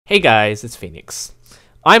Hey guys, it's Phoenix.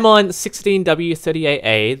 I'm on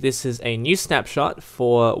 16W38A. This is a new snapshot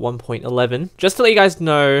for 1.11. Just to let you guys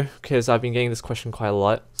know, because I've been getting this question quite a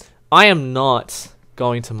lot, I am not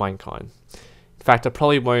going to Minecon. In fact, I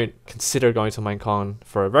probably won't consider going to Minecon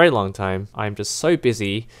for a very long time. I'm just so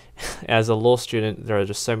busy. As a law student, there are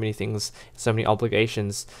just so many things, so many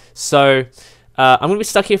obligations. So I'm going to be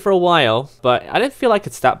stuck here for a while, but I don't feel like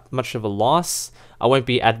it's that much of a loss. I won't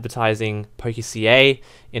be advertising PokeCA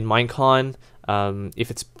in Minecon.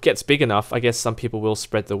 If it gets big enough, I guess some people will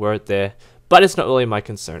spread the word there, but it's not really my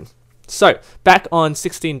concern. So, back on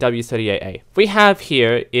 16W38A. What we have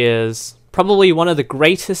here is probably one of the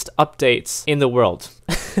greatest updates in the world.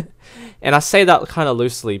 And I say that kind of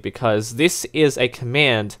loosely because this is a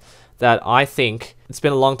command that I think it's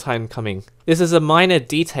been a long time coming. This is a minor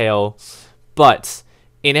detail, but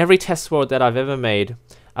in every test world that I've ever made,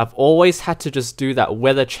 I've always had to just do that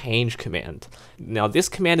weather change command. Now this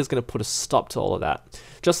command is going to put a stop to all of that.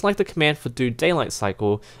 Just like the command for do daylight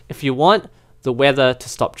cycle, if you want the weather to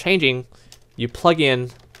stop changing, you plug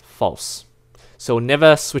in false. So it'll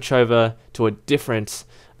never switch over to a different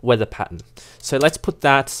weather pattern. So let's put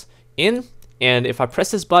that in, and if I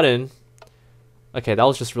press this button, okay, that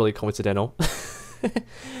was just really coincidental.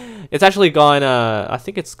 It's actually gone, I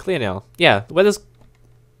think it's clear now. Yeah,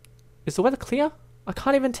 is the weather clear? I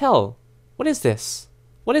can't even tell. What is this?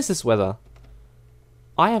 What is this weather?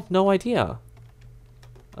 I have no idea.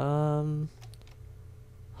 Huh.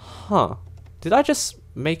 Did I just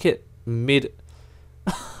make it mid?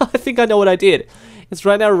 I think I know what I did. It's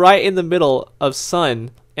right now right in the middle of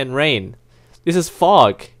sun and rain. This is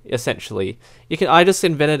fog, essentially. I just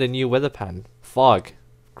invented a new weather pattern. Fog.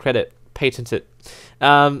 Credit. Patent it.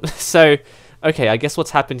 So okay, I guess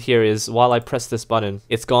what's happened here is while I press this button,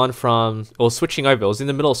 it's gone from, or switching over, it was in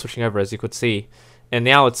the middle of switching over as you could see, and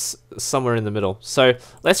now it's somewhere in the middle. So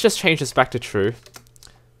let's just change this back to true.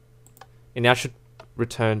 And now it should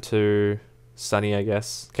return to sunny, I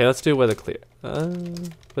guess. Okay, let's do weather clear.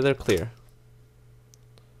 Weather clear.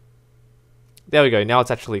 There we go, now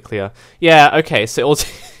it's actually clear. Yeah, okay, so it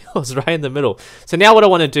was right in the middle. So now what I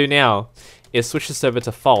want to do now is switch this over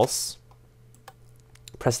to false.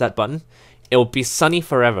 Press that button. It will be sunny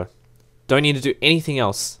forever. Don't need to do anything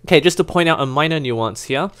else. Okay, just to point out a minor nuance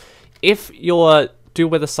here. If your do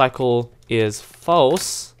weather cycle is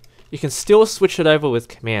false, you can still switch it over with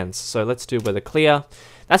commands. So let's do weather clear.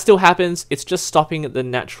 That still happens. It's just stopping the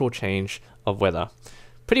natural change of weather.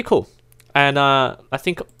 Pretty cool. And I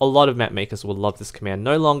think a lot of map makers will love this command.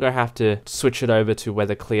 No longer have to switch it over to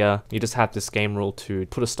weather clear. You just have this game rule to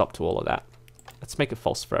put a stop to all of that. Let's make it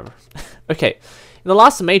false forever. Okay. The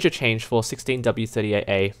last major change for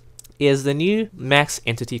 16W38A is the new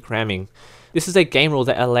maxEntityCramming. This is a game rule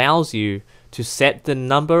that allows you to set the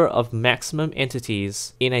number of maximum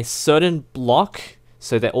entities in a certain block,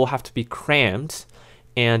 so they all have to be crammed,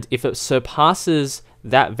 and if it surpasses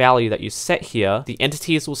that value that you set here, the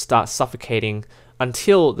entities will start suffocating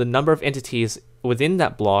until the number of entities within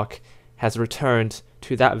that block has returned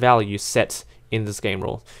to that value set in this game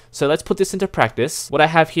rule. So let's put this into practice. What I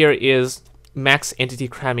have here is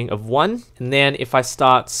maxEntityCramming of 1, and then if I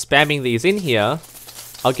start spamming these in here,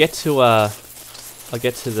 I'll get to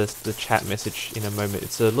the chat message in a moment.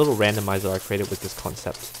 It's a little randomizer I created with this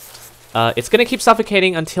concept. It's going to keep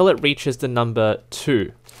suffocating until it reaches the number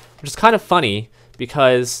 2, which is kind of funny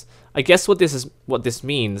because I guess what this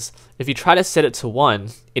means, if you try to set it to 1,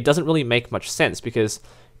 it doesn't really make much sense, because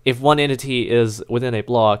if one entity is within a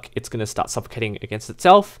block, it's going to start suffocating against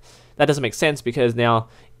itself. That doesn't make sense because now,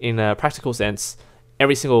 in a practical sense,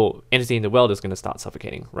 every single entity in the world is going to start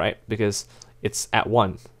suffocating, right? Because it's at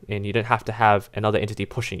 1, and you don't have to have another entity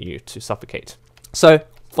pushing you to suffocate. So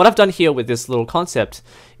what I've done here with this little concept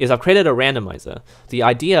is I've created a randomizer. The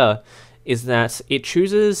idea is that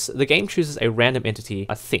the game chooses a random entity,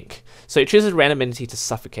 I think. So it chooses a random entity to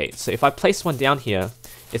suffocate. So if I place one down here,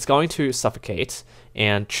 it's going to suffocate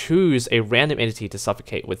and choose a random entity to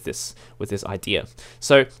suffocate with this idea.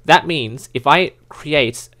 So that means if I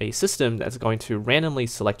create a system that's going to randomly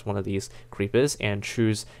select one of these creepers and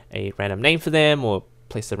choose a random name for them or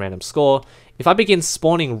place a random score, if I begin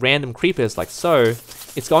spawning random creepers like so,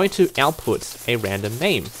 it's going to output a random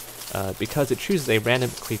name because it chooses a random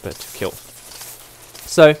creeper to kill.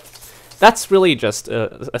 So that's really just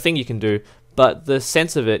a thing you can do, but the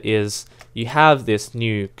sense of it is you have this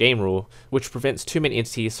new game rule which prevents too many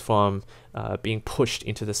entities from being pushed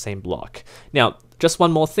into the same block. Now, just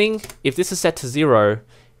one more thing, if this is set to 0,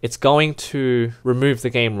 it's going to remove the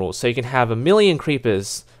game rule. So you can have a million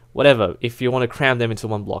creepers whatever, if you want to cram them into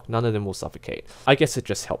one block, none of them will suffocate. I guess it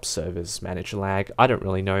just helps servers manage lag. I don't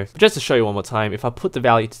really know. But just to show you one more time, if I put the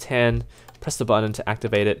value to 10, press the button to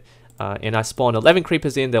activate it, and I spawn 11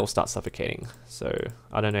 creepers in, they'll start suffocating. So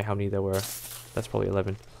I don't know how many there were. That's probably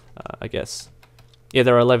 11, I guess. Yeah,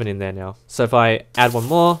 there are 11 in there now. So if I add one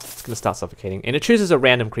more, it's going to start suffocating. And it chooses a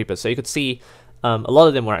random creeper, so you could see a lot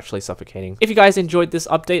of them were actually suffocating. If you guys enjoyed this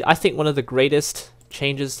update, I think one of the greatest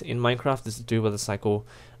changes in Minecraft is to do with the cycle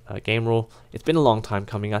game rule. It's been a long time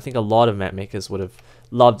coming. I think a lot of map makers would have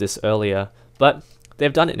loved this earlier, but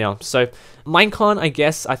they've done it now. So Minecon, I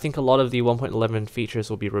guess, I think a lot of the 1.11 features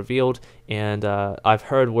will be revealed, and I've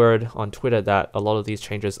heard word on Twitter that a lot of these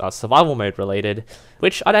changes are survival mode related,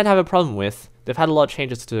 which I don't have a problem with. They've had a lot of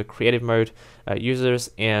changes to the creative mode users,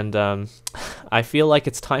 and I feel like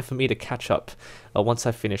it's time for me to catch up once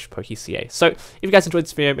I finish PokeCA. So if you guys enjoyed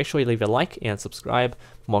this video, make sure you leave a like and subscribe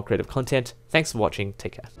for more creative content. Thanks for watching.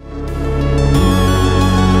 Take care.